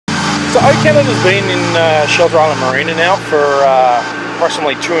So Canada's been in Shelter Island Marina now for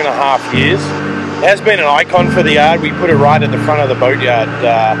approximately 2.5 years. It has been an icon for the yard. We put it right at the front of the boatyard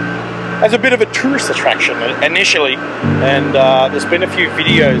as a bit of a tourist attraction initially, and there's been a few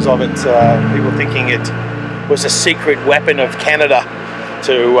videos of it, people thinking it was a secret weapon of Canada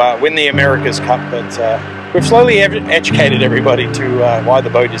to win the America's Cup, but we've slowly educated everybody to why the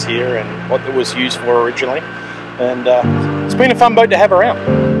boat is here and what it was used for originally, and it's been a fun boat to have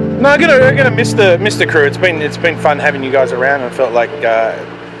around. No, I'm gonna miss the crew. It's been fun having you guys around. I felt like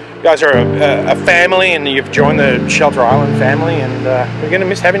you guys are a family, and you've joined the Shelter Island family, and we're gonna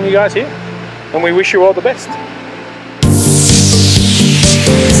miss having you guys here. And we wish you all the best.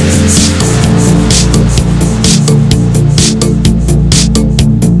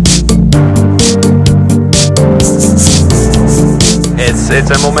 It's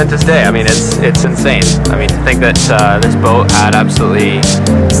a momentous day. I mean, it's insane. I mean, to think that this boat had absolutely,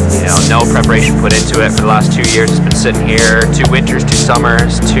 no preparation put into it for the last 2 years. It's been sitting here 2 winters, 2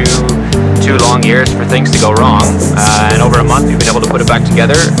 summers, two long years for things to go wrong. And over a month, we've been able to put it back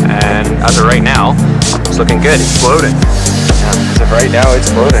together. And as of right now, it's looking good. It's floating. Yeah, as of right now, it's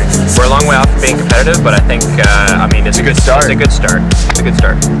floating. We're a long way off from being competitive, but I think, I mean, it's a good start. It's a good start. It's a good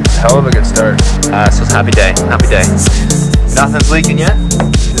start. Hell of a good start. So it's a happy day. Happy day. Nothing's leaking yet.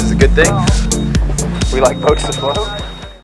 This is a good thing. We like boats to float.